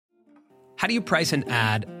How do you price an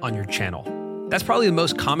ad on your channel? That's probably the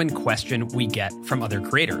most common question we get from other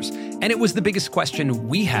creators. And it was the biggest question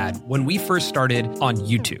we had when we first started on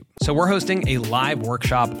YouTube. So we're hosting a live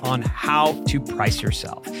workshop on how to price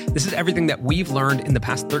yourself. This is everything that we've learned in the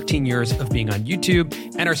past 13 years of being on YouTube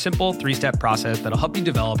and our simple 3-step process that'll help you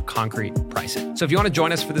develop concrete pricing. So if you want to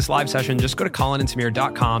join us for this live session, just go to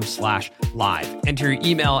colinandsamir.com/live. Enter your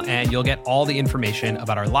email and you'll get all the information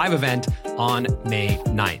about our live event on May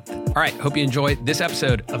 9th. All right, hope you enjoy this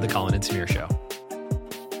episode of The Colin and Samir Show.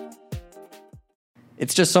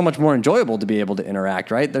 It's just so much more enjoyable to be able to interact,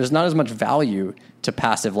 right? There's not as much value to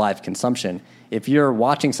passive live consumption. If you're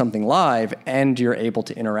watching something live and you're able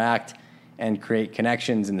to interact and create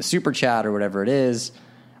connections in the super chat or whatever it is,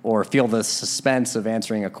 or feel the suspense of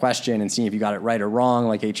answering a question and seeing if you got it right or wrong,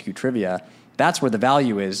 like HQ Trivia, that's where the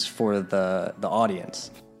value is for the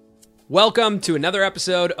audience. Welcome to another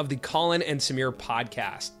episode of the Colin and Samir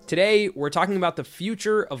podcast. Today, we're talking about the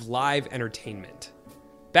future of live entertainment.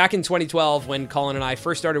 Back in 2012, when Colin and I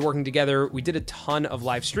first started working together, we did a ton of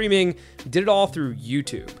live streaming. We did it all through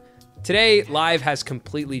YouTube. Today, live has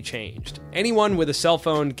completely changed. Anyone with a cell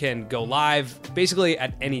phone can go live basically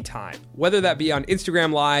at any time. Whether that be on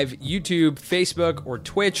Instagram Live, YouTube, Facebook, or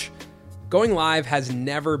Twitch, going live has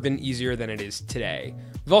never been easier than it is today.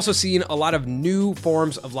 We've also seen a lot of new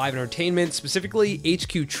forms of live entertainment, specifically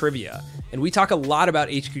HQ Trivia. And we talk a lot about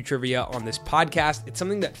HQ Trivia on this podcast. It's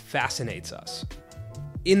something that fascinates us.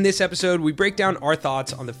 In this episode, we break down our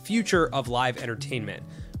thoughts on the future of live entertainment.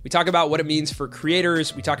 We talk about what it means for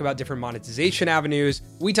creators. We talk about different monetization avenues.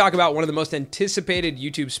 We talk about one of the most anticipated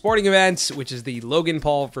YouTube sporting events, which is the Logan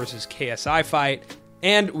Paul versus KSI fight.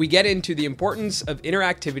 And we get into the importance of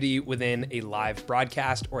interactivity within a live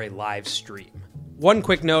broadcast or a live stream. One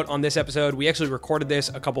quick note on this episode, we actually recorded this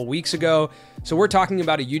a couple weeks ago. So we're talking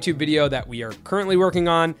about a YouTube video that we are currently working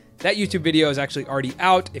on. That YouTube video is actually already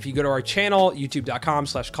out. If you go to our channel,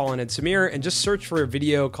 youtube.com/Colin and Samir, and just search for a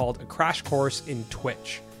video called A Crash Course in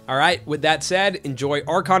Twitch. All right, with that said, enjoy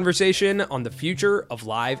our conversation on the future of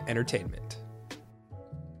live entertainment.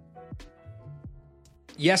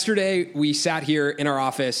 Yesterday, we sat here in our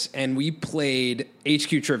office and we played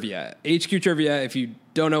HQ Trivia. HQ Trivia, if you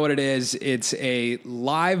don't know what it is, it's a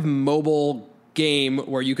live mobile game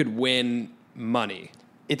where you could win money.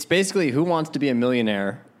 It's basically Who Wants to Be a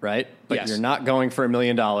Millionaire, right? But yes. You're not going for $1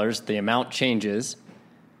 million. The amount changes,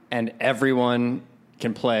 and everyone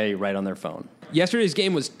can play right on their phone. Yesterday's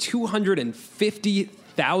game was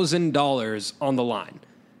 $250,000 on the line.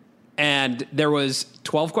 And there was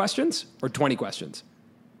 12 questions or 20 questions?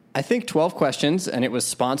 I think 12 questions, and it was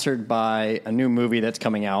sponsored by a new movie that's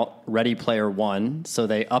coming out, Ready Player One. So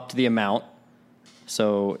they upped the amount.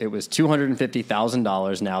 So it was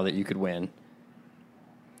 $250,000 now that you could win.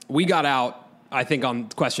 We got out, I think, on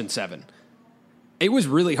question 7. It was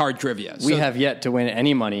really hard trivia. We have yet to win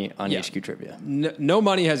any money on HQ Trivia. No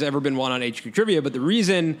money has ever been won on HQ Trivia, but the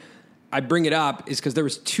reason I bring it up is because there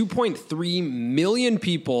was 2.3 million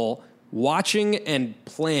people watching and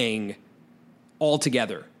playing all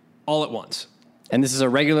together, all at once. And this is a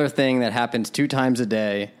regular thing that happens 2 times a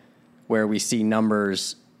day where we see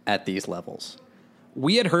numbers at these levels.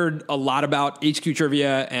 We had heard a lot about HQ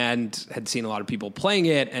Trivia and had seen a lot of people playing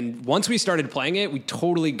it. And once we started playing it, we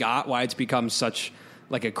totally got why it's become such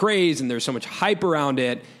like a craze and there's so much hype around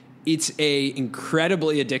it. It's a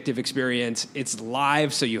incredibly addictive experience. It's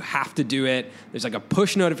live, so you have to do it. There's like a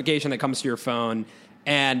push notification that comes to your phone.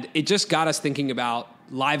 And it just got us thinking about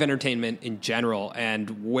live entertainment in general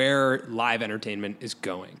and where live entertainment is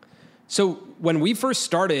going. So when we first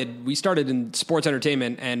started, we started in sports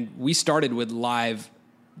entertainment, and we started with live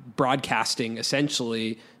broadcasting,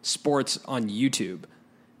 essentially sports on YouTube.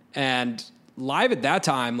 And live at that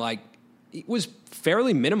time, like, it was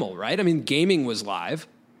fairly minimal, right? I mean, gaming was live.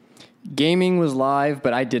 Gaming was live,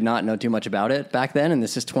 but I did not know too much about it back then, and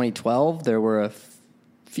this is 2012. There were a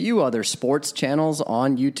few other sports channels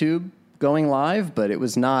on YouTube going live, but it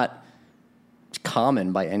was not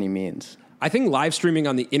common by any means. I think live streaming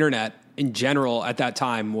on the internet in general at that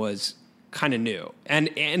time was kind of new, and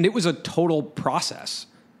it was a total process.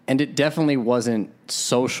 And it definitely wasn't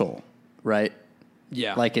social, right?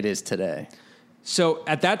 Yeah. Like it is today. So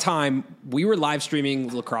at that time, we were live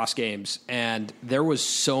streaming lacrosse games, and there was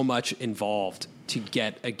so much involved to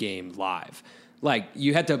get a game live. Like,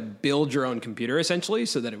 you had to build your own computer, essentially,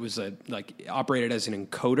 so that it was operated as an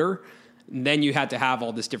encoder. And then you had to have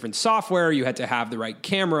all this different software. You had to have the right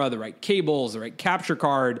camera, the right cables, the right capture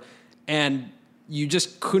card, and you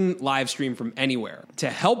just couldn't live stream from anywhere. To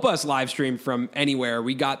help us live stream from anywhere,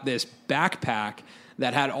 we got this backpack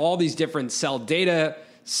that had all these different cell data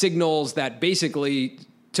signals that basically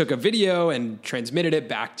took a video and transmitted it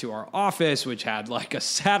back to our office, which had like a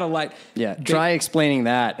satellite. Yeah, try explaining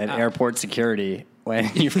that at airport security when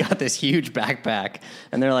you've got this huge backpack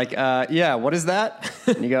and they're like, yeah, what is that?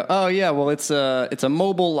 And you go, oh yeah, well it's a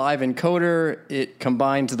mobile live encoder. It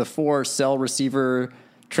combines the 4 cell receiver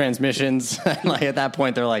transmissions. Like at that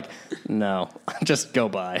point they're like, no, just go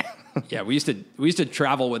by. Yeah, we used to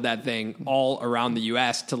travel with that thing all around the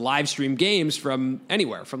US to live stream games from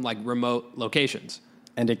anywhere, from like remote locations.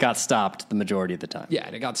 And it got stopped the majority of the time. Yeah,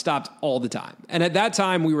 and it got stopped all the time. And at that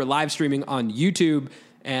time, we were live streaming on YouTube,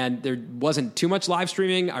 and there wasn't too much live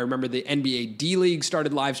streaming. I remember the NBA D-League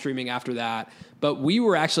started live streaming after that. But we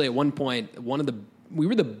were actually at one point, we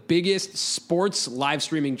were the biggest sports live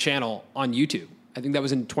streaming channel on YouTube. I think that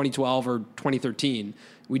was in 2012 or 2013.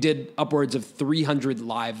 We did upwards of 300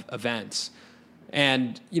 live events.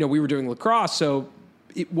 And, we were doing lacrosse, so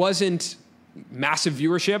it wasn't massive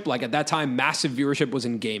viewership. Like at that time, massive viewership was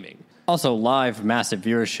in gaming. Also, live massive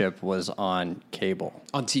viewership was on cable.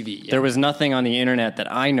 On TV, yeah. There was nothing on the internet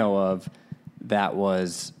that I know of that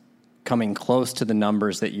was coming close to the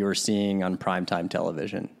numbers that you were seeing on primetime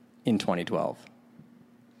television in 2012.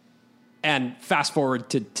 And fast forward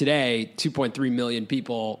to today, 2.3 million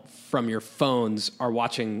people from your phones are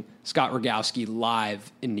watching Scott Rogowski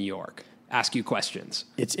live in New York ask you questions.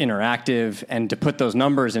 It's interactive. And to put those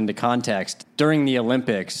numbers into context, during the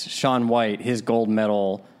Olympics, Shaun White, his gold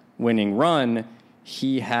medal winning run,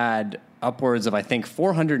 he had upwards of, I think,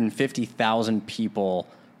 450,000 people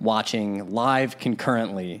watching live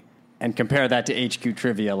concurrently. And compare that to HQ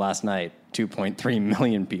Trivia last night, 2.3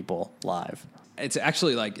 million people live. It's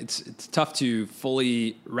actually like, it's tough to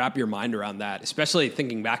fully wrap your mind around that, especially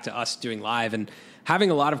thinking back to us doing live and having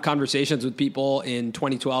a lot of conversations with people in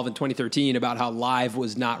 2012 and 2013 about how live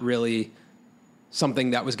was not really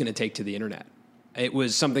something that was going to take to the internet. It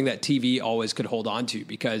was something that TV always could hold on to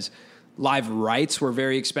because live rights were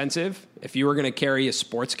very expensive. If you were going to carry a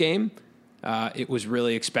sports game, it was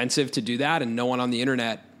really expensive to do that. And no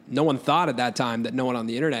one thought at that time that no one on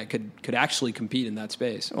the internet could actually compete in that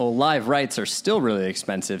space. Well, live rights are still really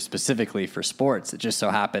expensive, specifically for sports. It just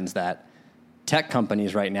so happens that tech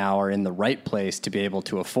companies right now are in the right place to be able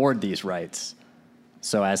to afford these rights.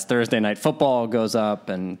 So as Thursday Night Football goes up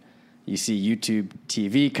and you see YouTube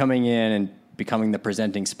TV coming in and becoming the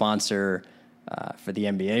presenting sponsor for the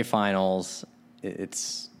NBA Finals,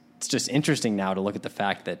 it's just interesting now to look at the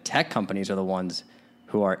fact that tech companies are the ones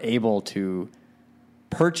who are able to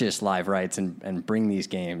purchase live rights and bring these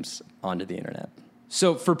games onto the internet.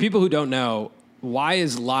 So for people who don't know, why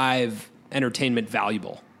is live entertainment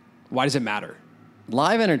valuable? Why does it matter?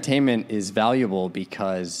 Live entertainment is valuable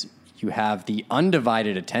because you have the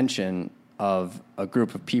undivided attention of a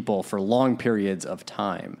group of people for long periods of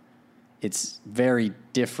time. It's very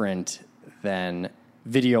different than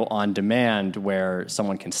video on demand where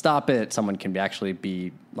someone can stop it, someone can actually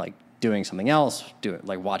be like doing something else,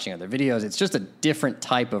 like watching other videos. It's just a different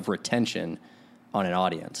type of retention on an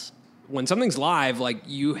audience. When something's live, like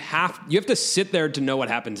you have to sit there to know what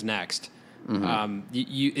happens next. Mm-hmm.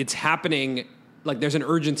 It's happening, like there's an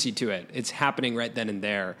urgency to it. It's happening right then and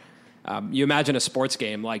there. You imagine a sports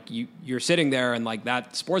game, like you're sitting there and like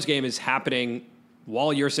that sports game is happening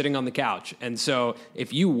while you're sitting on the couch. And so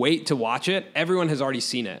if you wait to watch it, everyone has already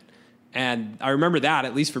seen it. And I remember that,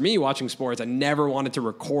 at least for me watching sports, I never wanted to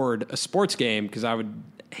record a sports game because I would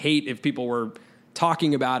hate if people were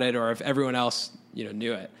talking about it or if everyone else,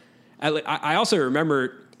 knew it. I also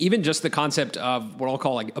remember even just the concept of what I'll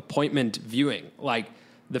call like appointment viewing, like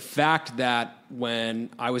the fact that when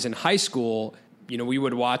I was in high school, we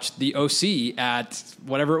would watch the OC at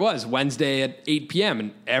whatever it was, Wednesday at 8 p.m.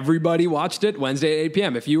 and everybody watched it Wednesday at 8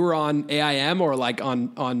 p.m. If you were on AIM or like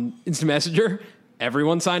on Instant Messenger,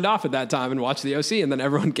 everyone signed off at that time and watched the OC, and then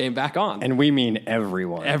everyone came back on. And we mean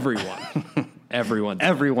everyone.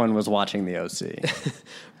 Everyone was watching the OC.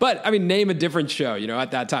 But, name a different show,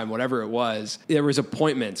 at that time, whatever it was. There was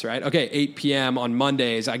appointments, right? Okay, 8 p.m. on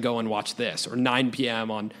Mondays, I go and watch this. Or 9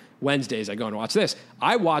 p.m. on Wednesdays, I go and watch this.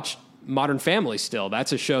 I watch Modern Family still.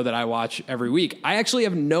 That's a show that I watch every week. I actually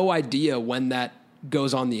have no idea when that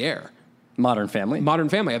goes on the air. Modern Family? Modern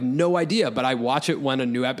Family. I have no idea, but I watch it when a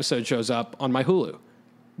new episode shows up on my Hulu.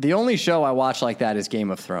 The only show I watch like that is Game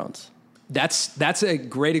of Thrones. That's a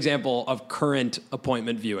great example of current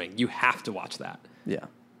appointment viewing. You have to watch that. Yeah.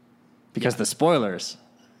 Because the spoilers,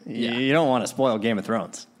 you don't want to spoil Game of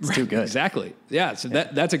Thrones. It's too good. Exactly. Yeah, so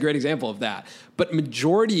that's a great example of that. But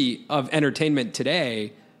majority of entertainment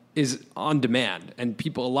today is on demand, and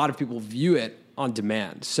a lot of people view it on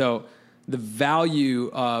demand. So the value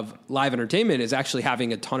of live entertainment is actually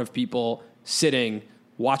having a ton of people sitting,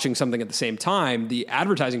 watching something at the same time, the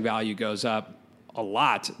advertising value goes up a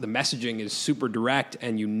lot. The messaging is super direct,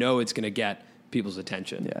 and you know it's going to get people's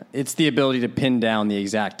attention. Yeah, it's the ability to pin down the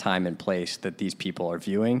exact time and place that these people are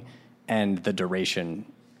viewing and the duration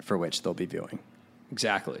for which they'll be viewing.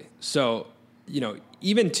 Exactly. So,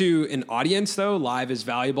 even to an audience, though, live is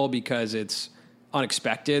valuable because it's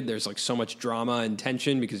unexpected. There's like so much drama and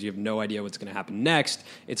tension because you have no idea what's going to happen next.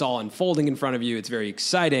 It's all unfolding in front of you. It's very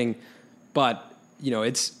exciting, but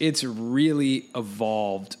it's really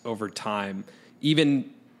evolved over time. Even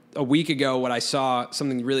a week ago, when I saw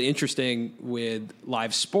something really interesting with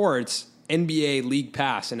live sports, NBA League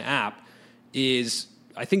Pass, an app, is,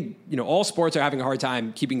 I think, all sports are having a hard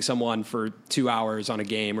time keeping someone for 2 hours on a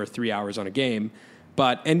game or 3 hours on a game.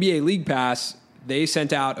 But NBA League Pass, they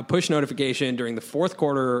sent out a push notification during the fourth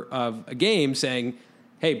quarter of a game saying,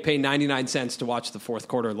 hey, pay 99 cents to watch the fourth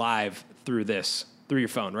quarter live through your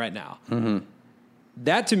phone right now. Mm-hmm.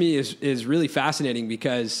 That to me is really fascinating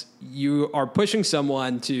because you are pushing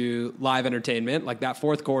someone to live entertainment. Like that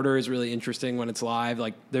fourth quarter is really interesting when it's live.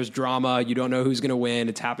 Like there's drama. You don't know who's going to win.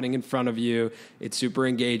 It's happening in front of you. It's super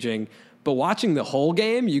engaging. But watching the whole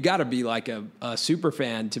game, you got to be like a super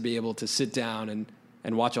fan to be able to sit down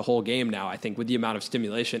and watch a whole game now, I think, with the amount of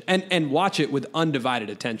stimulation and watch it with undivided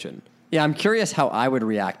attention. Yeah, I'm curious how I would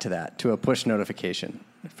react to that, to a push notification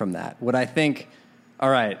from that. Would I think, all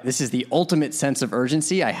right, this is the ultimate sense of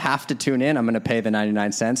urgency. I have to tune in. I'm going to pay the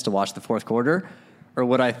 99 cents to watch the fourth quarter. Or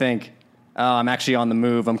would I think, oh, I'm actually on the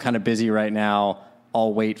move. I'm kind of busy right now.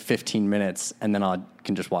 I'll wait 15 minutes and then I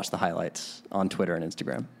can just watch the highlights on Twitter and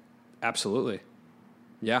Instagram. Absolutely.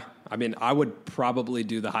 Yeah. I mean, I would probably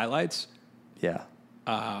do the highlights. Yeah.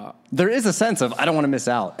 There is a sense of, I don't want to miss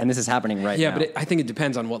out. And this is happening right now. Yeah, but I think it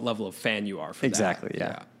depends on what level of fan you are for exactly,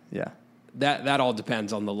 that. Yeah. That all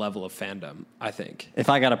depends on the level of fandom, I think. If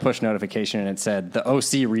I got a push notification and it said the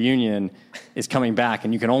OC reunion is coming back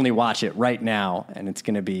and you can only watch it right now and it's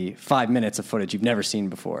going to be 5 minutes of footage you've never seen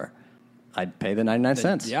before, I'd pay the 99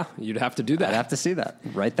 cents. Yeah, you'd have to do that. I'd have to see that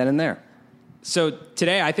right then and there. So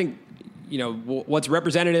today, I think, what's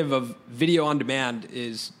representative of video on demand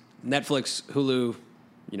is Netflix, Hulu,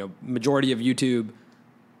 majority of YouTube,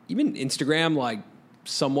 even Instagram, like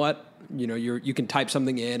somewhat. You can type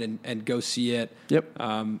something in and go see it. Yep.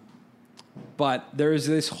 But there's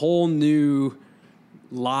this whole new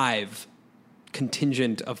live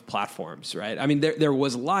contingent of platforms, right? I mean, there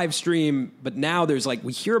was live stream, but now there's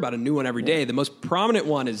we hear about a new one every day. The most prominent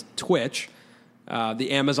one is Twitch,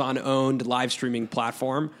 the Amazon-owned live streaming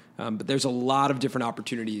platform. But there's a lot of different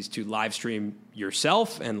opportunities to live stream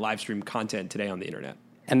yourself and live stream content today on the internet.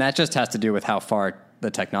 And that just has to do with how far the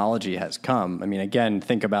technology has come. I mean, again,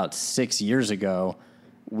 think about 6 years ago,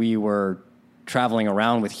 we were traveling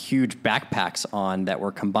around with huge backpacks on that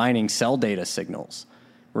were combining cell data signals,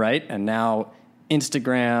 right? And now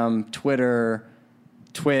Instagram, Twitter,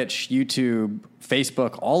 Twitch, YouTube,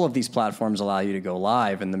 Facebook, all of these platforms allow you to go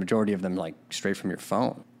live, and the majority of them straight from your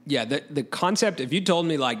phone. Yeah, the concept, if you told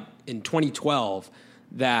me in 2012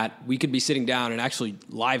 that we could be sitting down and actually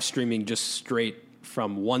live streaming just straight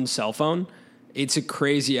from one cell phone, it's a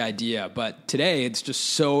crazy idea. But today it's just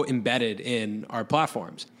so embedded in our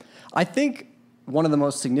platforms. I think one of the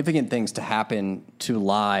most significant things to happen to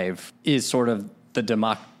live is sort of the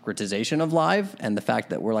democratization of live and the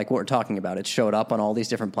fact that what we're talking about. It showed up on all these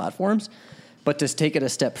different platforms. But to take it a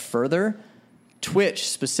step further, Twitch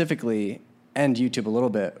specifically and YouTube a little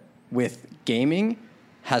bit with gaming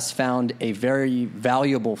has found a very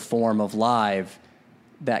valuable form of live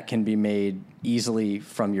that can be made easily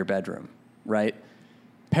from your bedroom, right?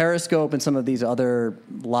 Periscope and some of these other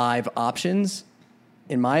live options,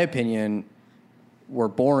 in my opinion, were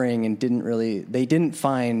boring and they didn't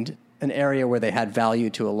find an area where they had value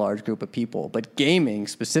to a large group of people. But gaming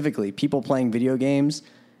specifically, people playing video games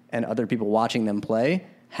and other people watching them play,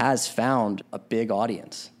 has found a big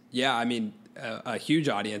audience. Yeah, I mean, a huge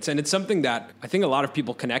audience. And it's something that I think a lot of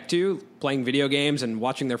people connect to, playing video games and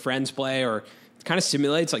watching their friends play, or it kind of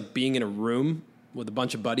simulates being in a room with a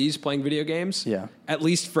bunch of buddies playing video games. Yeah. At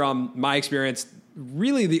least from my experience,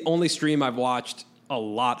 really the only stream I've watched a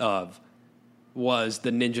lot of was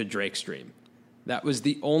the Ninja Drake stream. That was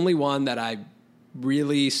the only one that I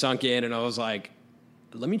really sunk in, and I was like,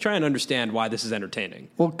 let me try and understand why this is entertaining.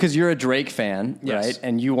 Well, because you're a Drake fan, yes, right?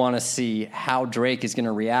 And you want to see how Drake is going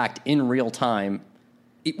to react in real time.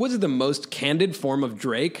 It was the most candid form of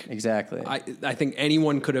Drake. Exactly. I think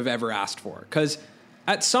anyone could have ever asked for. Because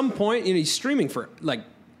at some point, he's streaming for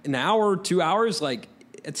an hour, 2 hours.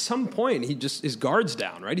 At some point, his guard's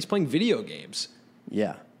down, right? He's playing video games.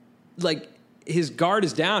 Yeah. His guard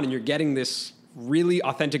is down, and you're getting this really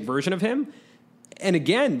authentic version of him. And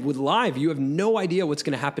again, with live, you have no idea what's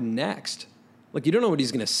going to happen next. Like, you don't know what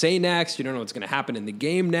he's going to say next. You don't know what's going to happen in the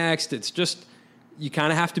game next. It's just, you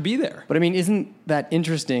kind of have to be there. But I mean, isn't that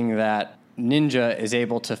interesting that Ninja is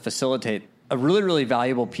able to facilitate a really, really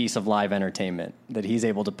valuable piece of live entertainment that he's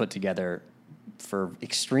able to put together for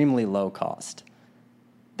extremely low cost?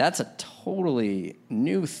 That's a totally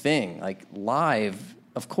new thing. Like, live,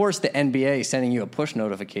 of course, the NBA sending you a push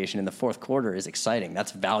notification in the fourth quarter is exciting.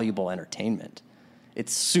 That's valuable entertainment.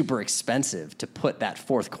 It's super expensive to put that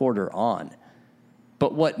fourth quarter on.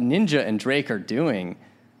 But what Ninja and Drake are doing,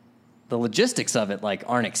 the logistics of it, like,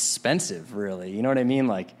 aren't expensive, really. You know what I mean?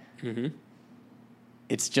 Like,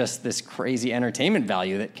 it's just this crazy entertainment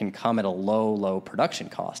value that can come at a low, low production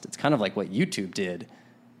cost. It's kind of like what YouTube did,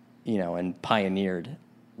 you know, and pioneered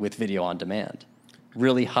with video on demand.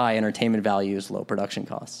 Really high entertainment values, low production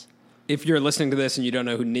costs. If you're listening to this and you don't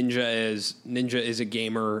know who Ninja is a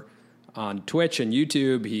gamer on Twitch and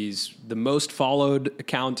YouTube. He's the most followed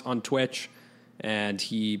account on Twitch, and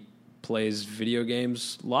he plays video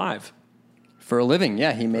games live. For a living,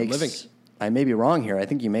 yeah. He makes, I may be wrong here, I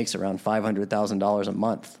think he makes around $500,000 a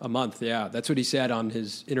month. A month, yeah. That's what he said on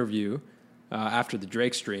his interview after the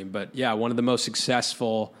Drake stream. But yeah, one of the most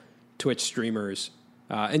successful Twitch streamers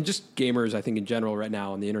and just gamers, I think, in general right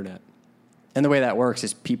now on the internet. And the way that works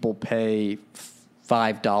is people pay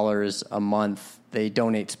 $5 a month. They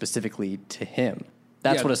donate specifically to him.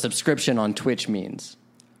 That's what a subscription on Twitch means.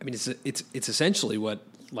 I mean, it's essentially what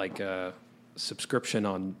like a subscription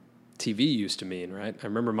on TV used to mean, right? I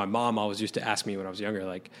remember my mom always used to ask me when I was younger,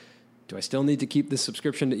 like, do I still need to keep this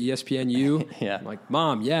subscription to ESPNU? Yeah. I'm like,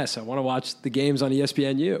 Mom, yes, I want to watch the games on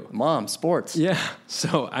ESPNU. Mom, sports. Yeah.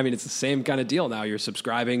 So, I mean, it's the same kind of deal now. You're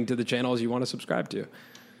subscribing to the channels you want to subscribe to,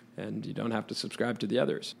 and you don't have to subscribe to the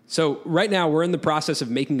others. So right now we're in the process of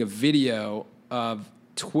making a video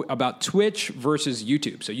about Twitch versus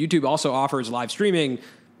YouTube. So YouTube also offers live streaming.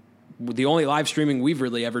 The only live streaming we've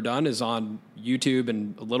really ever done is on YouTube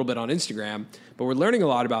and a little bit on Instagram. But we're learning a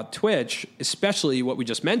lot about Twitch, especially what we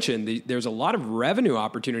just mentioned. There's a lot of revenue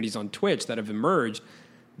opportunities on Twitch that have emerged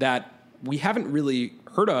that we haven't really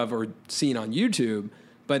heard of or seen on YouTube.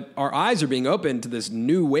 But our eyes are being opened to this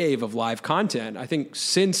new wave of live content. I think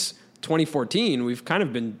since 2014, we've kind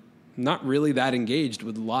of been not really that engaged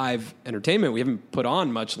with live entertainment. We haven't put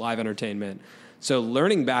on much live entertainment. So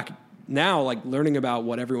learning back now, like learning about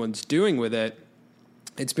what everyone's doing with it,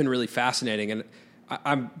 it's been really fascinating. And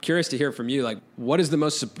I'm curious to hear from you, like, what is the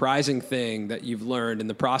most surprising thing that you've learned in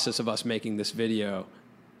the process of us making this video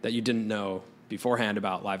that you didn't know beforehand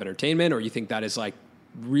about live entertainment, or you think that is like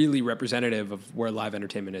really representative of where live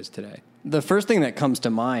entertainment is today? The first thing that comes to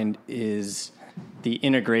mind is the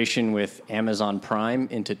integration with Amazon Prime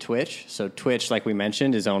into Twitch. So Twitch, like we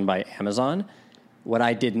mentioned, is owned by Amazon. What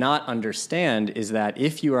I did not understand is that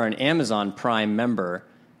if you are an Amazon Prime member,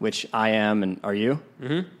 which I am, and are you?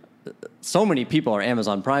 Mm-hmm. So many people are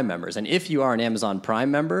Amazon Prime members. And if you are an Amazon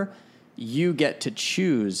Prime member, you get to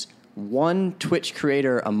choose one Twitch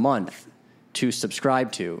creator a month to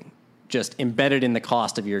subscribe to, just embedded in the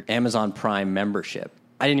cost of your Amazon Prime membership.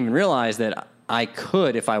 I didn't even realize that I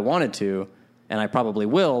could, if I wanted to, and I probably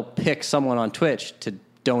will, pick someone on Twitch to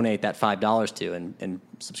donate that $5 to and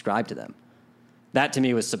subscribe to them. That to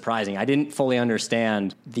me was surprising. I didn't fully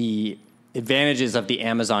understand the advantages of the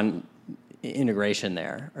Amazon integration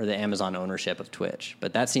there, or the Amazon ownership of Twitch,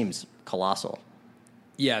 but that seems colossal.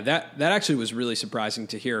 Yeah, that actually was really surprising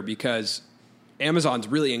to hear, because Amazon's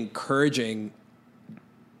really encouraging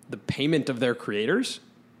the payment of their creators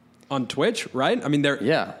on Twitch, right? I mean,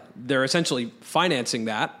 they're essentially financing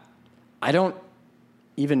that. I don't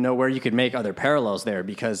even know where you could make other parallels there,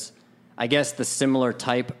 because I guess the similar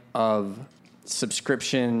type of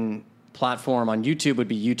subscription platform on YouTube would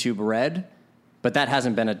be YouTube Red, but that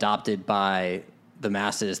hasn't been adopted by the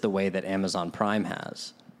masses the way that Amazon Prime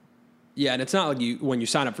has. Yeah, and it's not like when you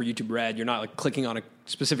sign up for YouTube Red, you're not like clicking on a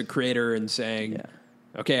specific creator and saying,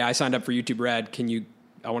 okay, I signed up for YouTube Red.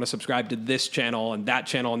 I want to subscribe to this channel, and that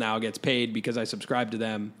channel now gets paid because I subscribe to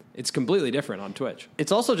them. It's completely different on Twitch.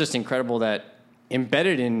 It's also just incredible that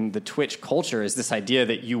embedded in the Twitch culture is this idea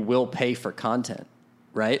that you will pay for content,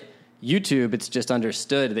 right? YouTube, it's just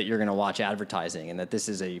understood that you're going to watch advertising, and that this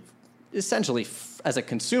is essentially, as a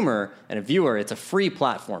consumer and a viewer, it's a free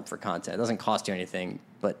platform for content. It doesn't cost you anything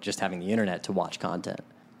but just having the internet to watch content.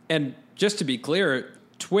 And just to be clear,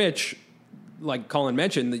 Twitch, like Colin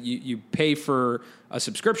mentioned, that you pay for a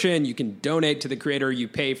subscription, you can donate to the creator, you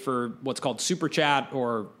pay for what's called super chat,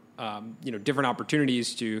 or different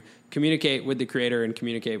opportunities to communicate with the creator and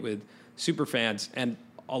communicate with super fans. And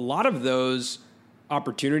a lot of those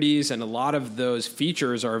opportunities and a lot of those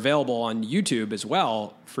features are available on YouTube as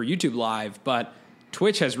well for YouTube Live, but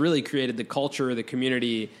Twitch has really created the culture, the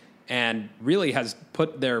community, and really has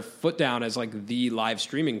put their foot down as like the live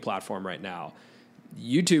streaming platform right now.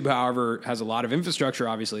 YouTube, however, has a lot of infrastructure.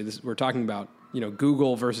 Obviously, we're talking about,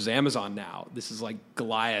 Google versus Amazon now. This is like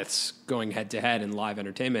Goliaths going head to head in live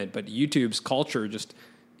entertainment, but YouTube's culture just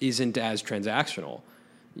isn't as transactional.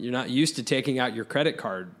 You're not used to taking out your credit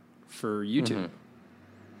card for YouTube.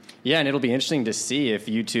 Yeah, and it'll be interesting to see if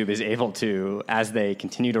YouTube is able to, as they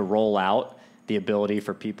continue to roll out the ability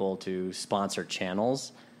for people to sponsor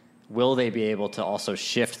channels, will they be able to also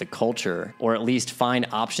shift the culture or at least find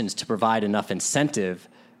options to provide enough incentive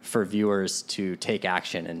for viewers to take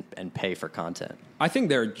action and pay for content? I think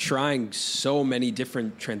they're trying so many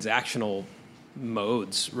different transactional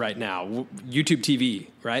modes right now. YouTube TV,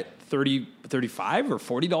 right? $35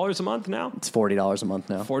 or $40 a month now? It's $40 a month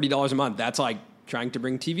now. $40 a month. That's like trying to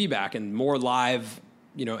bring TV back and more live,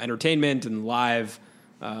 entertainment and live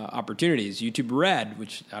opportunities. YouTube Red,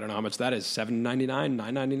 which I don't know how much that is, $7.99,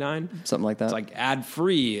 $9.99, something like that. It's like ad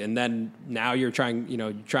free, and then now you're trying,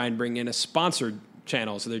 try and bring in a sponsored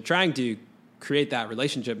channel. So they're trying to create that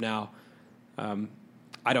relationship now. I'm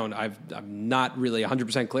not really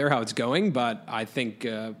 100% clear how it's going, but I think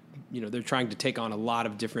they're trying to take on a lot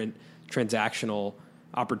of different transactional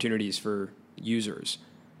opportunities for users.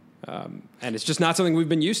 And it's just not something we've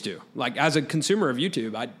been used to. Like, as a consumer of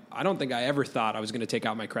YouTube, I don't think I ever thought I was going to take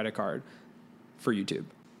out my credit card for YouTube.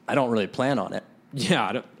 I don't really plan on it.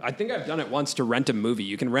 Yeah, I think I've done it once to rent a movie.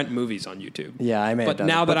 You can rent movies on YouTube. Yeah, I may have done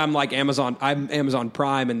now it, that I'm like I'm Amazon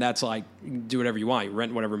Prime, and that's like, you can do whatever you want. You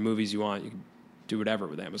rent whatever movies you want. You can do whatever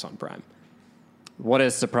with Amazon Prime. What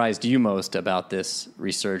has surprised you most about this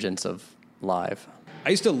resurgence of live? I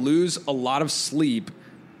used to lose a lot of sleep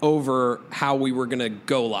over how we were going to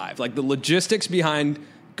go live. Like, the logistics behind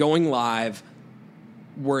going live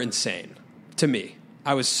were insane to me.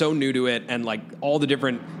 I was so new to it, and like all the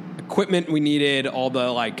different equipment we needed, all the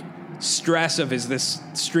like stress of, is this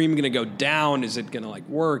stream going to go down? Is it going to like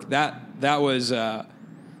work? That was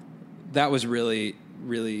really,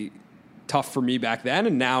 really tough for me back then.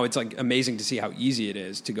 And now it's like amazing to see how easy it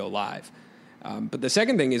is to go live. But the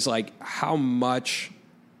second thing is like how much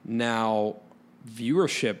now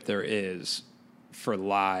viewership there is for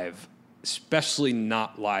live, especially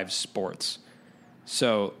not live sports.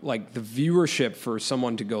 So like the viewership for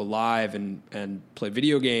someone to go live and play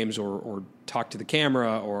video games or talk to the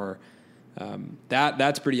camera or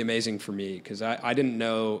that's pretty amazing for me, because I didn't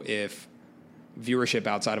know if viewership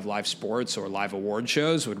outside of live sports or live award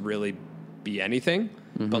shows would really be anything.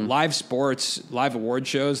 Mm-hmm. But live sports, live award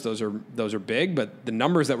shows, those are big. But the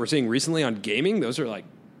numbers that we're seeing recently on gaming, those are like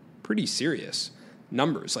pretty serious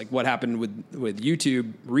numbers. Like what happened with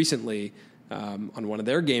YouTube recently on one of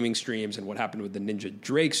their gaming streams, and what happened with the Ninja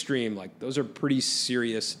Drake stream, like those are pretty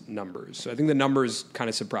serious numbers. So I think the numbers kind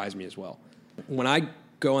of surprise me as well. When I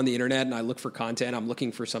go on the internet and I look for content, I'm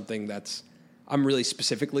looking for something I'm really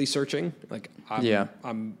specifically searching. Like I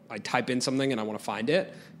type in something and I want to find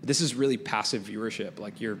it. This is really passive viewership.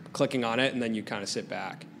 Like you're clicking on it and then you kind of sit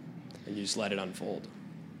back and you just let it unfold.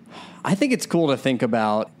 I think it's cool to think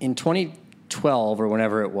about in 2012 or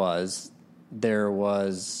whenever it was, there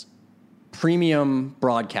was premium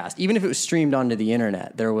broadcast. Even if it was streamed onto the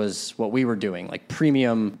internet, there was what we were doing, like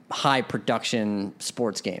premium high production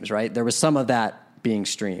sports games, right? There was some of that being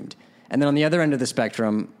streamed. And then on the other end of the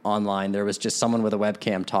spectrum online, there was just someone with a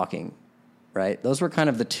webcam talking, right? Those were kind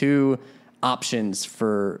of the two options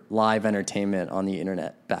for live entertainment on the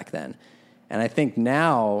internet back then. And I think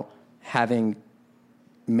now, having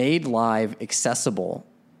made live accessible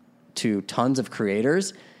to tons of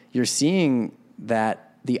creators, you're seeing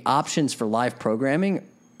that the options for live programming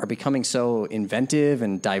are becoming so inventive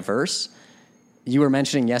and diverse. You were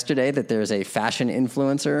mentioning yesterday that there's a fashion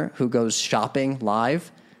influencer who goes shopping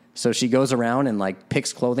live. So she goes around and like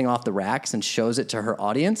picks clothing off the racks and shows it to her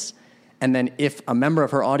audience. And then if a member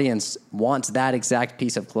of her audience wants that exact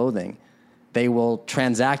piece of clothing, they will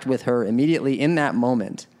transact with her immediately in that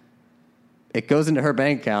moment. It goes into her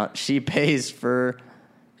bank account. She pays for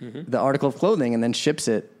the article of clothing and then ships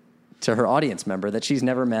it to her audience member that she's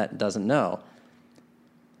never met, doesn't know.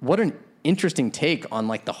 What an interesting take on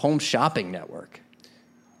like the home shopping network.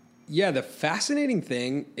 Yeah, the fascinating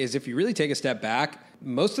thing is, if you really take a step back,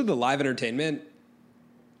 most of the live entertainment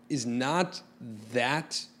is not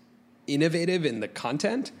that innovative in the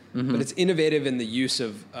content, but it's innovative in the use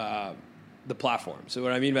of the platform. So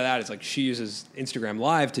what I mean by that is like she uses Instagram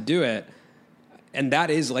Live to do it. And that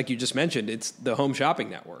is, like you just mentioned, it's the home shopping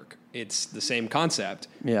network. It's the same concept.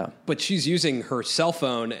 Yeah. But she's using her cell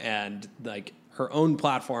phone and like her own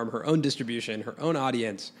platform, her own distribution, her own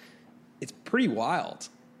audience. It's pretty wild.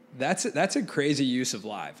 That's a crazy use of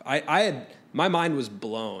live. My mind was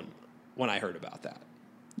blown when I heard about that.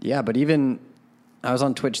 Yeah, but even I was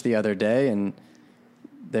on Twitch the other day, and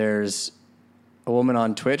there's a woman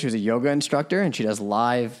on Twitch who's a yoga instructor, and she does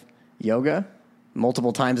live yoga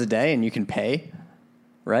multiple times a day, and you can pay,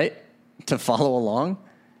 right, to follow along.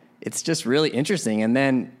 It's just really interesting. And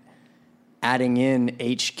then adding in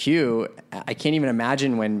HQ, I can't even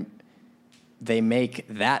imagine when they make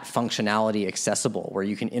that functionality accessible where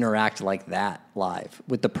you can interact like that live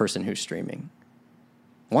with the person who's streaming.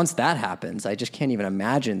 Once that happens, I just can't even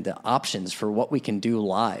imagine the options for what we can do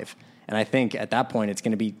live. And I think at that point, it's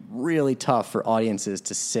going to be really tough for audiences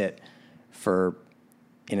to sit for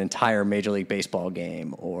an entire Major League Baseball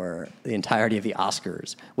game or the entirety of the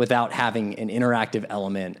Oscars without having an interactive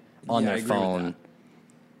element on their phone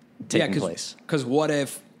taking place. Because what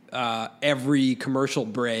if every commercial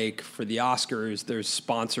break for the Oscars, there's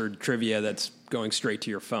sponsored trivia that's going straight to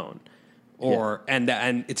your phone?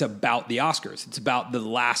 And it's about the Oscars. It's about the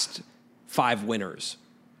last 5 winners,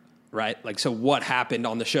 right? Like, so what happened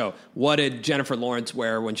on the show? What did Jennifer Lawrence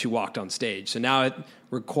wear when she walked on stage? So now it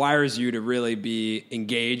requires you to really be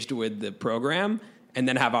engaged with the program and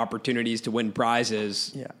then have opportunities to win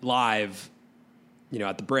prizes live,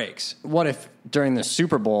 at the breaks. What if during the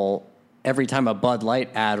Super Bowl, every time a Bud Light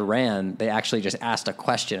ad ran, they actually just asked a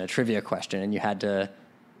question, a trivia question, and you had to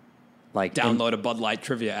download a Bud Light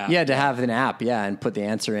trivia app. Yeah, to have an app, and put the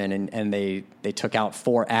answer in, and they took out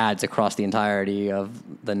 4 ads across the entirety of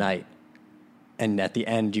the night. And at the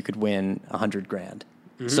end, you could win $100,000.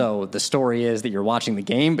 Mm-hmm. So the story is that you're watching the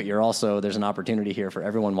game, but there's an opportunity here for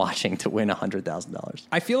everyone watching to win $100,000.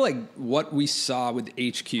 I feel like what we saw with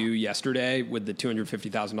HQ yesterday with the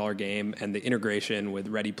 $250,000 game and the integration with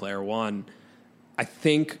Ready Player One, I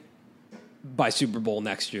think by Super Bowl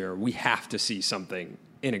next year, we have to see something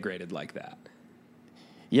integrated like that.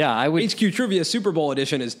 Yeah, I would. HQ Trivia Super Bowl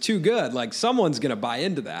edition is too good. Like, someone's going to buy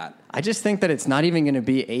into that. I just think that it's not even going to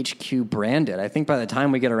be HQ branded. I think by the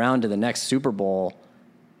time we get around to the next Super Bowl,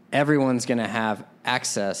 everyone's going to have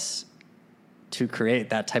access to create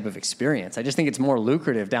that type of experience. I just think it's more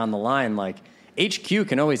lucrative down the line. Like, HQ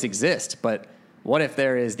can always exist, but what if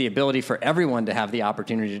there is the ability for everyone to have the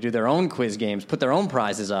opportunity to do their own quiz games, put their own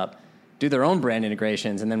prizes up, do their own brand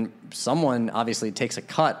integrations, and then someone obviously takes a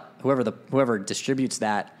cut. Whoever distributes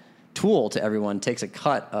that tool to everyone takes a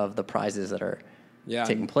cut of the prizes that are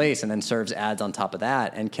taking place, and then serves ads on top of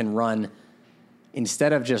that, and can run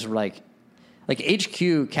instead of just like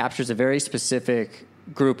HQ captures a very specific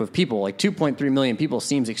group of people. Like 2.3 million people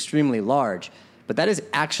seems extremely large, but that is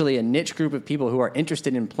actually a niche group of people who are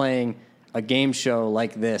interested in playing a game show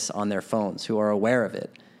like this on their phones, who are aware of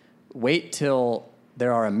it. Wait till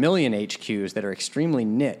there are 1 million HQs that are extremely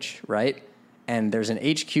niche, right? And there's an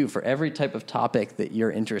HQ for every type of topic that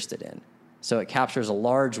you're interested in. So it captures a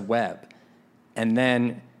large web. And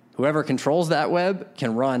then whoever controls that web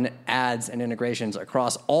can run ads and integrations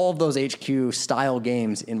across all of those HQ style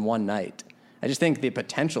games in one night. I just think the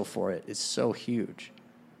potential for it is so huge.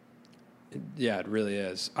 Yeah, it really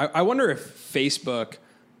is. I wonder if Facebook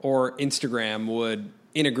or Instagram would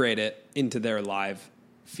integrate it into their live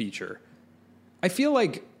feature. I feel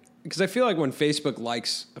like when Facebook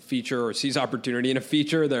likes a feature or sees opportunity in a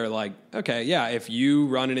feature, they're like, okay, yeah, if you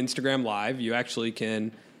run an Instagram live, you actually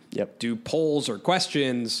can do polls or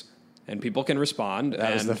questions and people can respond.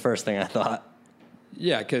 That was the first thing I thought.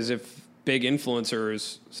 Yeah, because if big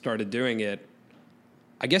influencers started doing it,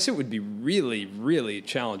 I guess it would be really, really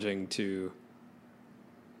challenging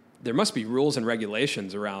there must be rules and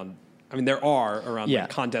regulations around, there are around like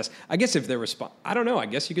contests. I guess if there I don't know, I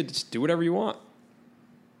guess you could just do whatever you want.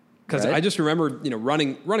 Because I just remember,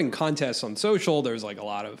 running contests on social, there's like a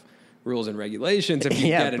lot of rules and regulations. If you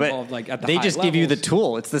get involved like at the high levels. They just give you the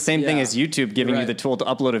tool. It's the same thing as YouTube giving you the tool to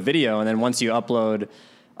upload a video, and then once you upload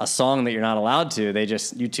a song that you're not allowed to,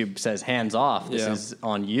 YouTube says hands off. This is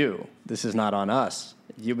on you. This is not on us.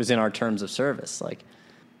 It was in our terms of service.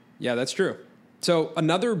 Yeah, that's true. So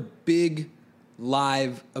another big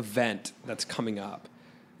live event that's coming up,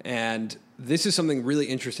 and this is something really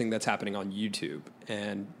interesting that's happening on YouTube,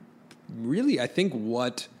 and really, I think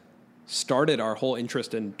what started our whole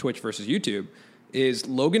interest in Twitch versus YouTube is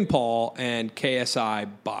Logan Paul and KSI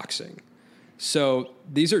boxing. So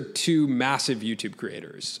these are 2 massive YouTube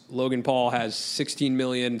creators. Logan Paul has 16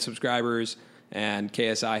 million subscribers and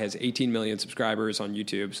KSI has 18 million subscribers on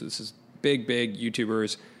YouTube. So this is big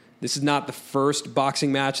YouTubers. This is not the first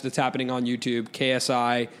boxing match that's happening on YouTube.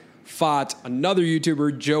 KSI fought another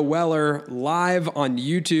YouTuber, Joe Weller, live on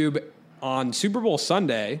YouTube on Super Bowl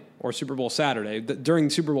Sunday or Super Bowl Saturday, during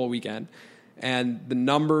Super Bowl weekend, and the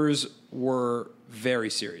numbers were very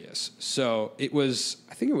serious. So I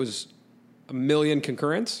think it was 1 million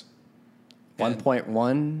concurrents.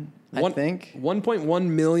 1.1, I think. 1.1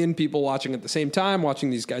 million people watching at the same time,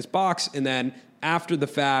 watching these guys box. And then after the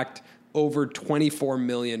fact, over 24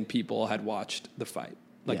 million people had watched the fight,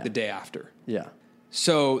 the day after. Yeah.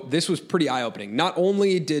 So this was pretty eye-opening. Not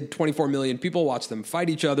only did 24 million people watch them fight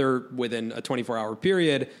each other within a 24-hour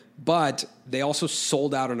period, but they also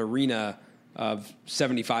sold out an arena of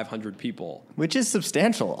 7,500 people. Which is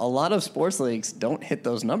substantial. A lot of sports leagues don't hit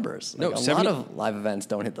those numbers. A lot of live events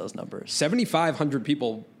don't hit those numbers. 7,500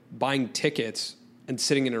 people buying tickets and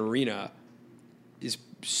sitting in an arena is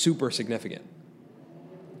super significant.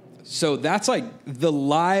 So that's like the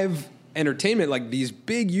live entertainment, like these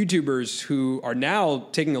big YouTubers who are now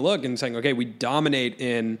taking a look and saying, okay, we dominate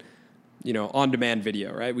in, on-demand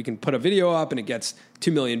video, right? We can put a video up and it gets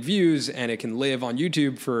 2 million views and it can live on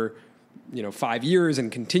YouTube for 5 years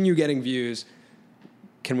and continue getting views.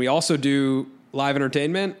 Can we also do live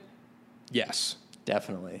entertainment? Yes.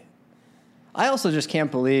 Definitely. I also just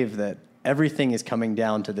can't believe that everything is coming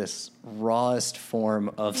down to this rawest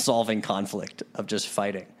form of solving conflict, of just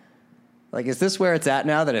fighting. Like, is this where it's at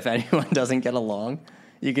now, that if anyone doesn't get along,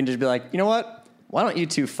 you can just be like, you know what? Why don't you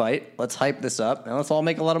two fight? Let's hype this up and let's all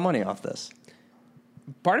make a lot of money off this.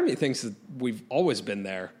 Part of me thinks that we've always been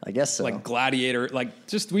there. I guess so. Like Gladiator,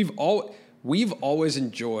 we've always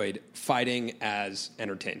enjoyed fighting as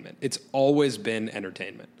entertainment. It's always been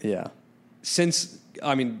entertainment. Yeah. Since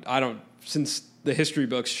the history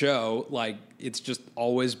books show, it's just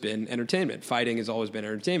always been entertainment. Fighting has always been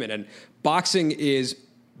entertainment. And boxing is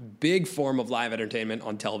big form of live entertainment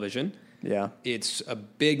on television. Yeah. It's a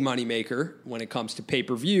big moneymaker when it comes to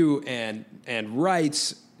pay-per-view and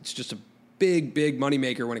rights. It's just a big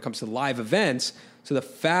moneymaker when it comes to live events. So the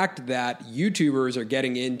fact that YouTubers are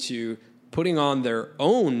getting into putting on their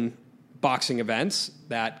own boxing events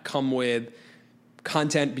that come with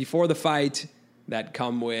content before the fight, that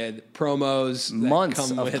come with promos, months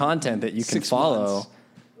of content that you can follow,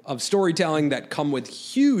 of storytelling that come with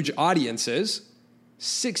huge audiences,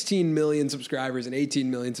 16 million subscribers and 18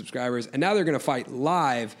 million subscribers, and now they're going to fight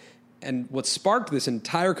live. And what sparked this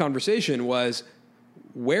entire conversation was,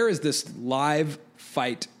 where is this live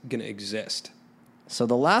fight going to exist? So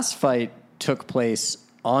the last fight took place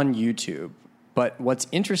on YouTube, but what's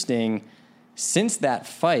interesting, since that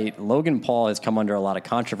fight, Logan Paul has come under a lot of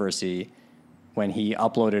controversy when he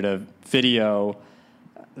uploaded a video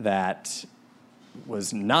that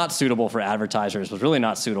was not suitable for advertisers, was really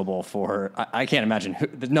not suitable for, I can't imagine,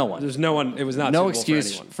 no one. There's no one, it was not no suitable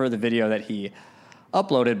excuse for anyone. For the video that he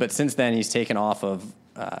uploaded, but since then he's taken off of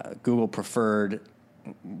Google Preferred,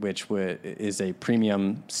 which is a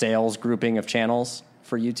premium sales grouping of channels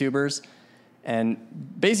for YouTubers. And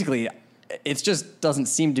basically, it just doesn't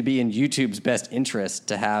seem to be in YouTube's best interest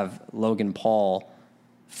to have Logan Paul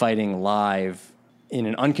fighting live in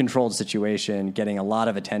an uncontrolled situation, getting a lot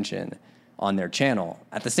of attention on their channel.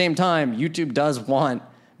 At the same time, YouTube does want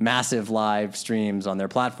massive live streams on their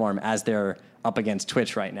platform, as they're up against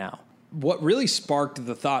Twitch right now. What really sparked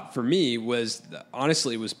the thought for me was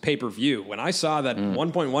pay-per-view. When I saw that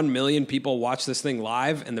 1.1 million people watched this thing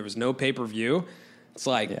live and there was no pay-per-view, it's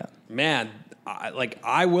like, man,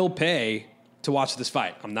 I will pay to watch this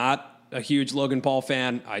fight. I'm not a huge Logan Paul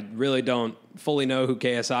fan. I really don't fully know who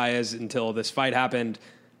KSI is until this fight happened.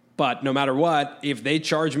 But no matter what, if they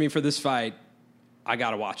charge me for this fight, I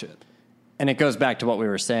got to watch it. And it goes back to what we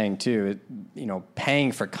were saying, too.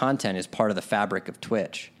 Paying for content is part of the fabric of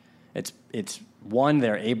Twitch. It's one,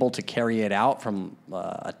 they're able to carry it out from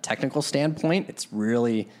a technical standpoint. It's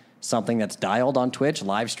really something that's dialed on Twitch,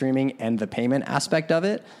 live streaming and the payment aspect of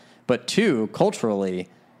it. But two, culturally,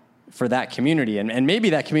 for that community, and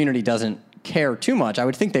maybe that community doesn't care too much. I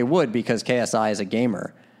would think they would, because KSI is a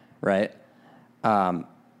gamer, right?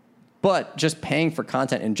 But just paying for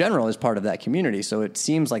content in general is part of that community. So it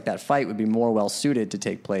seems like that fight would be more well-suited to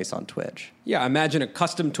take place on Twitch. Yeah, imagine a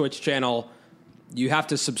custom Twitch channel. You have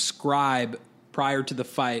to subscribe prior to the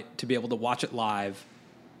fight to be able to watch it live.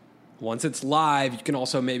 Once it's live, you can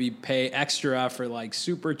also maybe pay extra for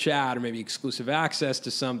super chat or maybe exclusive access to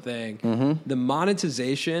something. Mm-hmm. The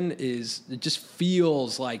monetization it just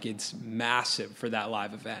feels like it's massive for that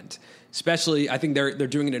live event. Especially, I think they're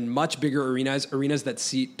doing it in much bigger arenas that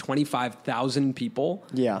seat 25,000 people.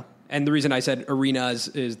 Yeah. And the reason I said arenas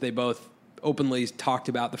is they both openly talked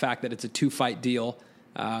about the fact that it's a 2-fight deal,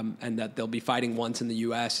 and that they'll be fighting once in the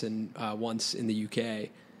U.S. and once in the U.K.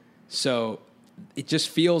 So it just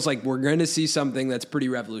feels like we're going to see something that's pretty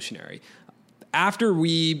revolutionary. After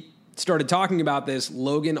we started talking about this,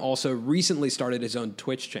 Logan also recently started his own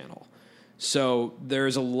Twitch channel. So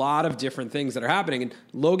there's a lot of different things that are happening. And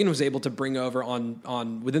Logan was able to bring over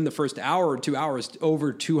on within the first hour or 2 hours,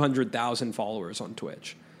 over 200,000 followers on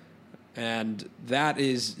Twitch. And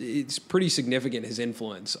it's pretty significant, his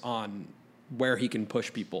influence on where he can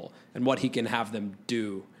push people and what he can have them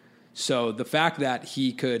do. So the fact that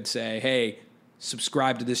he could say, hey,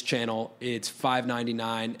 subscribe to this channel, it's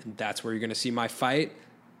 $5.99, and that's where you're going to see my fight,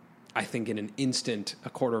 I think in an instant,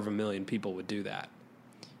 250,000 people would do that.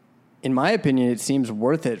 In my opinion, it seems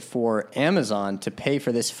worth it for Amazon to pay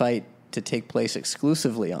for this fight to take place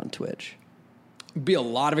exclusively on Twitch. It'd be a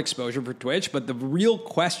lot of exposure for Twitch, but the real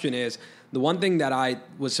question is, the one thing that I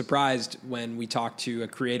was surprised when we talked to a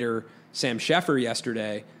creator, Sam Sheffer,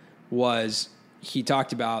 yesterday, was he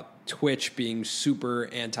talked about Twitch being super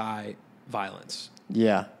anti-violence.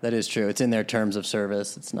 Yeah, that is true. It's in their terms of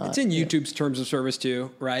service. It's not. It's in YouTube's terms of service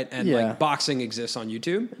too, right? And like boxing exists on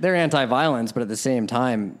YouTube. They're anti-violence, but at the same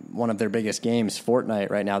time, one of their biggest games, Fortnite,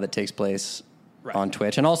 right now that takes place on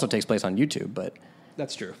Twitch and also takes place on YouTube, but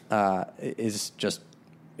that's true. It's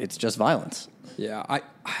just violence. Yeah,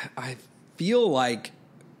 I feel like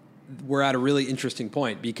we're at a really interesting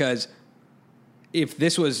point, because if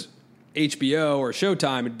this was HBO or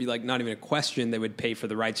Showtime, it'd be like not even a question. They would pay for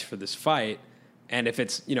the rights for this fight. And if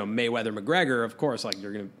it's, Mayweather McGregor, of course, like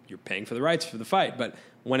you're paying for the rights for the fight. But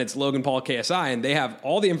when it's Logan Paul KSI and they have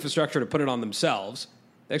all the infrastructure to put it on themselves,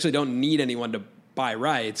 they actually don't need anyone to buy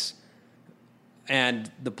rights.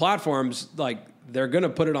 And the platforms, like, they're going to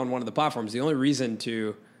put it on one of the platforms. The only reason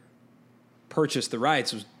to purchase the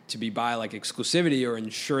rights was to be by like exclusivity or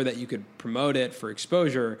ensure that you could promote it for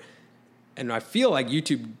exposure. And I feel like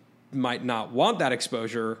YouTube might not want that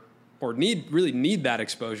exposure or really need that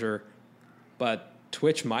exposure, but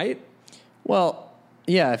Twitch might. Well,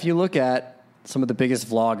 yeah, if you look at some of the biggest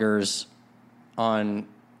vloggers on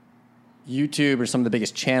YouTube or some of the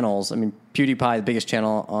biggest channels, I mean, PewDiePie, the biggest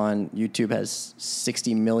channel on YouTube, has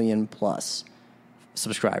 60 million plus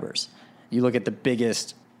subscribers. You look at the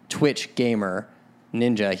biggest Twitch gamer,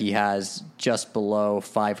 Ninja, he has just below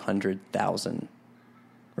 500,000,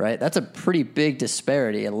 right? That's a pretty big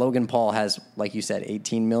disparity. And Logan Paul has, like you said,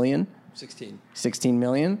 18 million? 16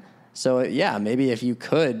 million. So, yeah, maybe if you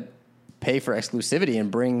could pay for exclusivity and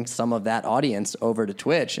bring some of that audience over to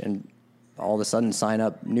Twitch and all of a sudden sign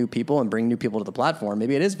up new people and bring new people to the platform,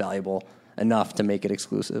 maybe it is valuable enough to make it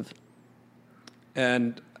exclusive.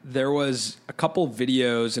 And there was a couple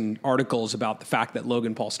videos and articles about the fact that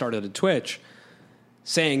Logan Paul started a Twitch,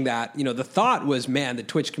 saying that, the thought was, man, the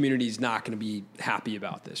Twitch community is not going to be happy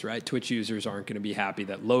about this, right? Twitch users aren't going to be happy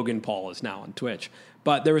that Logan Paul is now on Twitch.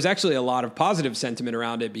 But there was actually a lot of positive sentiment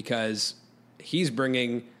around it, because he's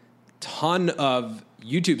bringing a ton of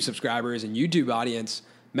YouTube subscribers and YouTube audience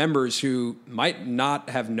members who might not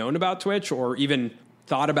have known about Twitch or even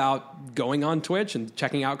thought about going on Twitch and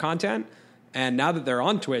checking out content. And now that they're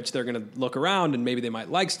on Twitch, they're going to look around and maybe they might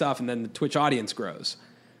like stuff, and then the Twitch audience grows.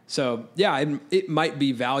 So, yeah, it might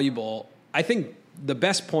be valuable. I think the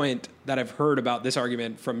best point that I've heard about this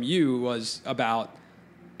argument from you was about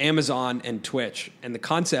Amazon and Twitch and the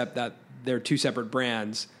concept that they're two separate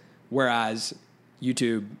brands, whereas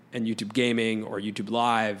YouTube and YouTube Gaming or YouTube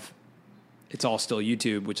Live, it's all still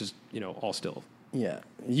YouTube, which is, all still. Yeah.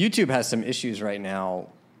 YouTube has some issues right now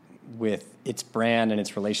with its brand and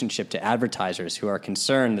its relationship to advertisers who are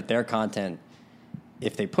concerned that their content,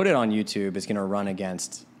 if they put it on YouTube, is going to run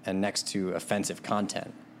against and next to offensive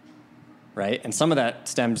content, right? And some of that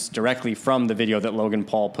stems directly from the video that Logan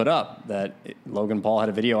Paul put up, Logan Paul had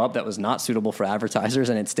a video up that was not suitable for advertisers,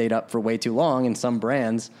 and it stayed up for way too long, and some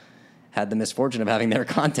brands had the misfortune of having their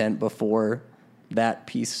content before that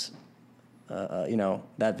piece,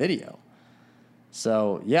 that video.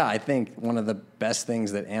 So, yeah, I think one of the best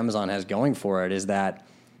things that Amazon has going for it is that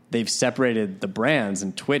they've separated the brands,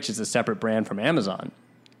 and Twitch is a separate brand from Amazon.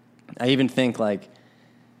 I even think, like,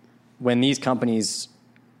 when these companies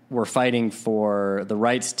were fighting for the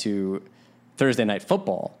rights to Thursday Night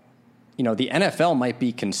Football, the NFL might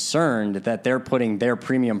be concerned that they're putting their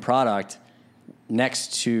premium product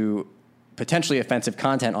next to potentially offensive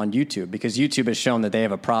content on YouTube, because YouTube has shown that they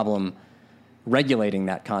have a problem regulating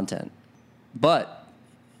that content. But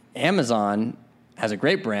Amazon has a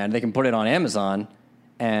great brand. They can put it on Amazon,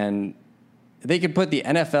 and they could put the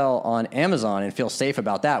NFL on Amazon and feel safe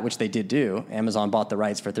about that, which they did do. Amazon bought the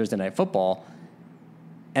rights for Thursday Night Football.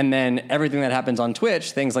 And then everything that happens on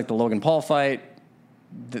Twitch, things like the Logan Paul fight,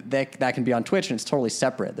 that can be on Twitch, and it's totally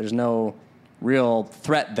separate. There's no real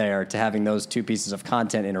threat there to having those two pieces of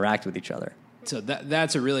content interact with each other. So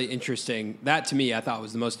that's a really interesting, that to me I thought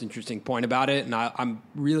was the most interesting point about it, and I'm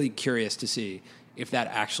really curious to see if that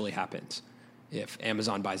actually happens. If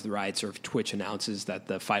Amazon buys the rights or if Twitch announces that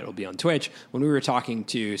the fight will be on Twitch. When we were talking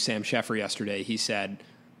to Sam Sheffer yesterday, he said,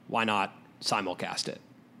 why not simulcast it?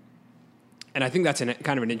 And I think that's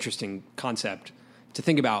kind of an interesting concept to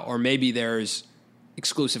think about. Or maybe there's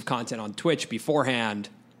exclusive content on Twitch beforehand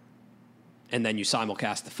and then you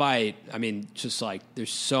simulcast the fight. I mean, just like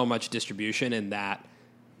there's so much distribution in that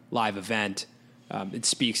live event. It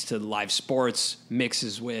speaks to live sports,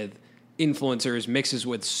 mixes with influencers, mixes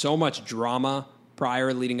with so much drama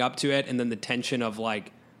prior leading up to it, and then the tension of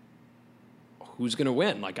like, who's going to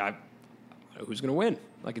win? Who's going to win?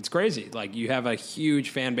 Like, it's crazy. Like, you have a huge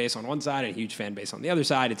fan base on one side and a huge fan base on the other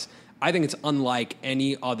side. I think it's unlike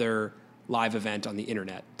any other live event on the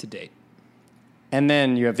internet to date. And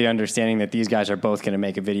then you have the understanding that these guys are both going to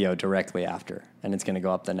make a video directly after, and it's going to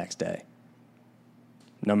go up the next day,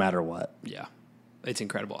 no matter what. Yeah, it's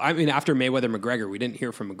incredible. I mean, after Mayweather-McGregor, we didn't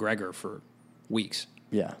hear from McGregor for weeks.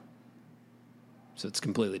 Yeah. So it's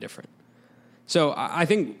completely different. So I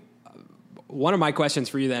think one of my questions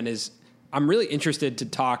for you then is, I'm really interested to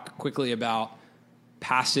talk quickly about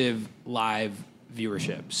passive live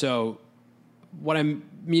viewership. So what I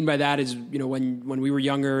mean by that is, you know, when we were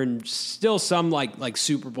younger and still some like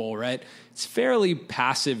Super Bowl, right? It's fairly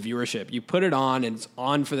passive viewership. You put it on and it's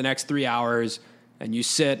on for the next 3 hours and you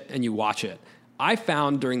sit and you watch it. I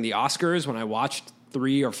found during the Oscars, when I watched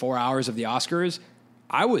 3 or 4 hours of the Oscars,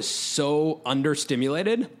 I was so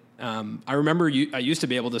understimulated. I remember I used to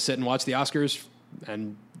be able to sit and watch the Oscars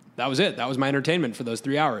and that was it. That was my entertainment for those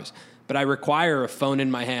 3 hours. But I require a phone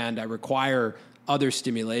in my hand. I require other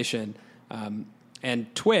stimulation.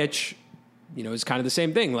 And Twitch, you know, is kind of the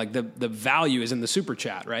same thing. Like the value is in the super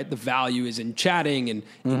chat, right? The value is in chatting and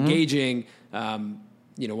engaging.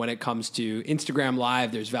 You know, when it comes to Instagram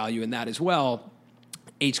Live, there's value in that as well.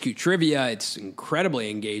 HQ Trivia, it's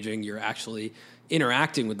incredibly engaging. You're actually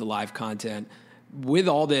interacting with the live content. With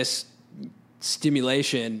all this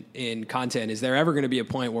stimulation in content, is there ever going to be a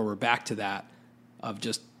point where we're back to that of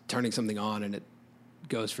just turning something on and it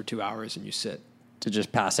goes for 2 hours and you sit? To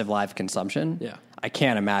just passive live consumption? Yeah. I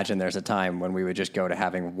can't imagine there's a time when we would just go to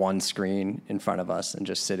having one screen in front of us and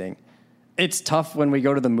just sitting. It's tough when we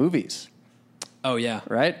go to the movies. Oh, yeah.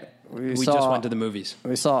 Right? We just went to the movies.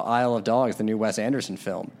 We saw Isle of Dogs, the new Wes Anderson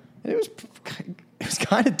film. And it was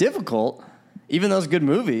kind of difficult, even though it's a good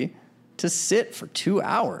movie, to sit for 2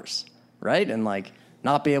 hours, right? And like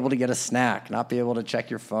not be able to get a snack, not be able to check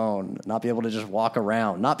your phone, not be able to just walk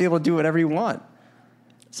around, not be able to do whatever you want.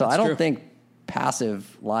 So I don't think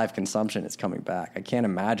passive live consumption is coming back. I can't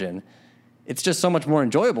imagine. It's just so much more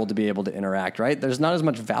enjoyable to be able to interact, right? There's not as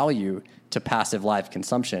much value to passive live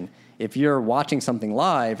consumption. If you're watching something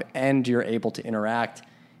live and you're able to interact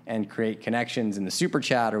and create connections in the super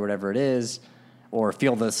chat or whatever it is, or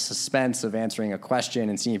feel the suspense of answering a question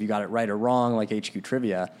and seeing if you got it right or wrong, like HQ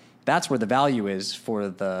Trivia, that's where the value is for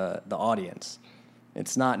the audience.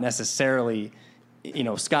 It's not necessarily, you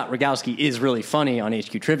know, Scott Rogowski is really funny on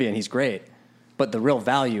HQ Trivia and he's great. But the real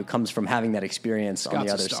value comes from having that experience on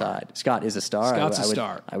the other side. Scott is a star. Scott's a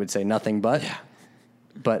star. I would say nothing but. Yeah.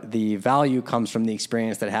 But the value comes from the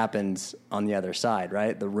experience that happens on the other side,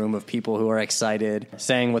 right? The room of people who are excited,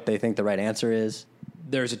 saying what they think the right answer is.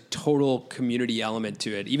 There's a total community element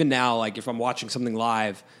to it. Even now, like if I'm watching something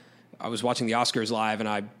live, I was watching the Oscars live and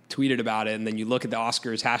I tweeted about it, and then you look at the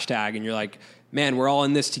Oscars hashtag and you're like, man, we're all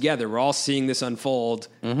in this together. We're all seeing this unfold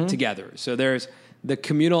together. So there's the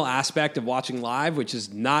communal aspect of watching live, which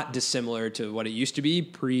is not dissimilar to what it used to be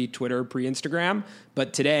pre-Twitter, pre-Instagram.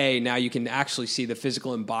 But today, now you can actually see the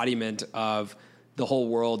physical embodiment of the whole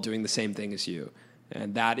world doing the same thing as you.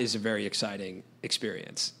 And that is a very exciting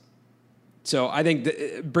experience. So I think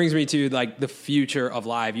it brings me to like the future of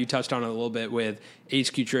live. You touched on it a little bit with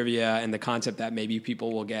HQ Trivia and the concept that maybe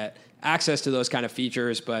people will get access to those kind of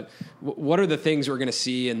features. But what are the things we're going to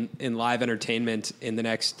see in live entertainment in the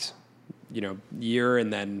next year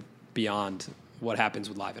and then beyond? What happens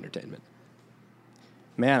with live entertainment?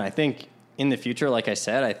 Man, I think in the future, like I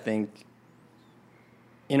said, I think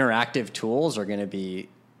interactive tools are going to be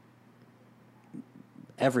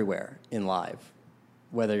everywhere in live.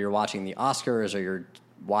 Whether you're watching the Oscars or you're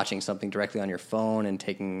watching something directly on your phone and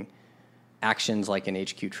taking actions like in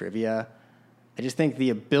HQ Trivia, I just think the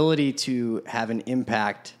ability to have an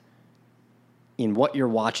impact in what you're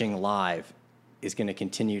watching live is going to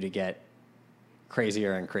continue to get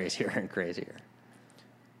crazier and crazier and crazier.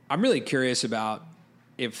 I'm really curious about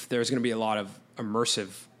if there's going to be a lot of immersive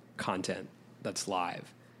content that's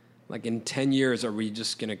live. Like in 10 years, are we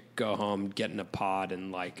just going to go home, get in a pod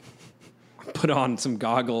and like put on some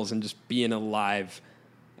goggles and just be in a live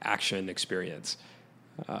action experience,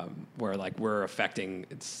 where like we're affecting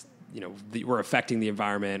we're affecting the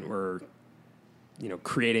environment. We're,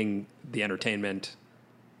 creating the entertainment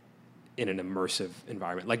in an immersive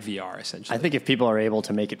environment like VR, essentially. I think if people are able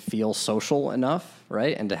to make it feel social enough,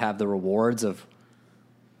 right, and to have the rewards of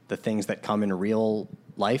the things that come in real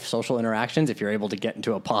life social interactions, if you're able to get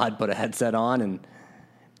into a pod, put a headset on, and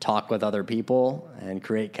talk with other people and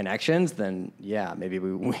create connections, then yeah, maybe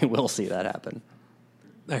we will see that happen.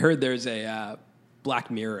 I heard there's a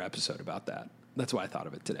Black Mirror episode about that. That's why I thought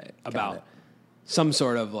of it today, about some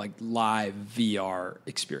sort of like live VR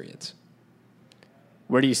experience.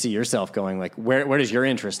 Where do you see yourself going? Like, where does your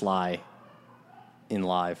interest lie in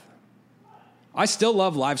live? I still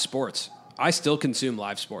love live sports. I still consume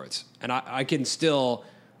live sports. And I can still,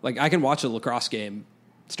 I can watch a lacrosse game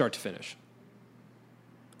start to finish.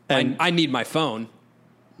 And I need my phone.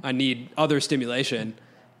 I need other stimulation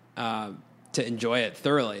to enjoy it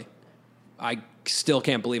thoroughly. I still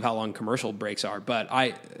can't believe how long commercial breaks are, but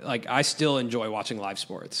I still enjoy watching live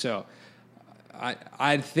sports. So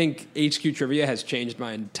I think HQ Trivia has changed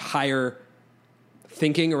my entire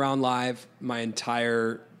thinking around live, my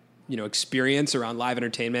entire, experience around live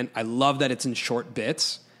entertainment. I love that it's in short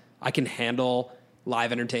bits. I can handle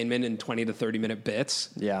live entertainment in 20 to 30 minute bits.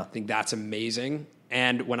 Yeah. I think that's amazing.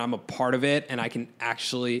 And when I'm a part of it and I can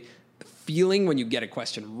actually, the feeling when you get a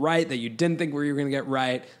question right that you didn't think where you were going to get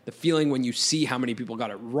right, the feeling when you see how many people got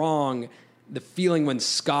it wrong, the feeling when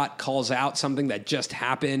Scott calls out something that just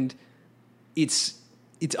happened, it's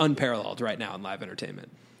unparalleled right now in live entertainment.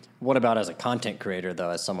 What about as a content creator,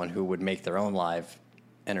 though, as someone who would make their own live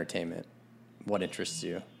entertainment? What interests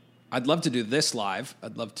you? I'd love to do this live.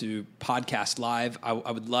 I'd love to podcast live. I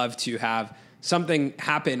would love to have something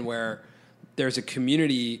happen where there's a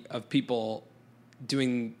community of people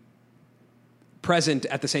doing present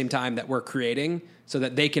at the same time that we're creating so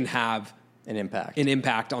that they can have an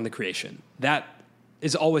impact on the creation. That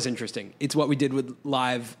is always interesting. It's what we did with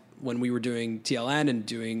live when we were doing TLN and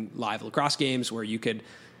doing live lacrosse games where you could,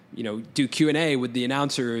 do Q&A with the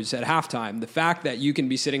announcers at halftime. The fact that you can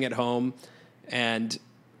be sitting at home and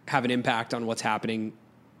have an impact on what's happening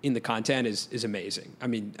in the content is amazing. I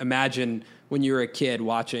mean, imagine when you were a kid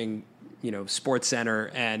watching, Sports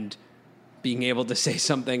Center and being able to say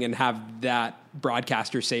something and have that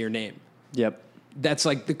broadcaster say your name. Yep. That's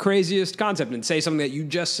like the craziest concept, and say something that you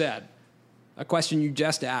just said, a question you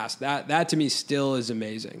just asked. That to me still is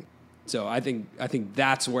amazing. So I think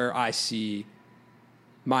that's where I see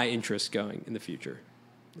my interest going in the future,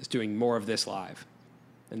 is doing more of this live,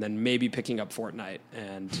 and then maybe picking up Fortnite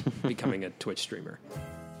and becoming a Twitch streamer.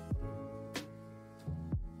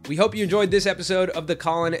 We hope you enjoyed this episode of the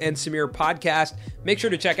Colin and Samir podcast. Make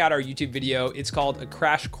sure to check out our YouTube video. It's called A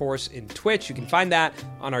Crash Course in Twitch. You can find that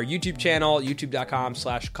on our YouTube channel,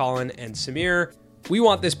 youtube.com/Colin and Samir. We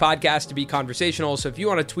want this podcast to be conversational, so if you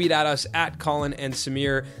want to tweet at us at Colin and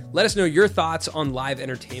Samir, let us know your thoughts on live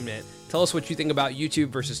entertainment. Tell us what you think about YouTube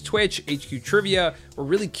versus Twitch, HQ Trivia. We're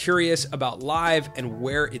really curious about live and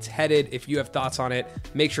where it's headed. If you have thoughts on it,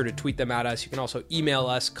 make sure to tweet them at us. You can also email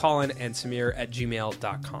us,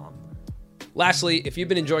 colinandsamir@gmail.com. Lastly, if you've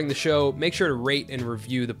been enjoying the show, make sure to rate and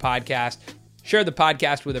review the podcast. Share the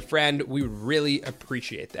podcast with a friend. We would really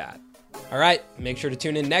appreciate that. All right, make sure to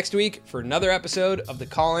tune in next week for another episode of the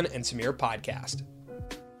Colin and Samir podcast.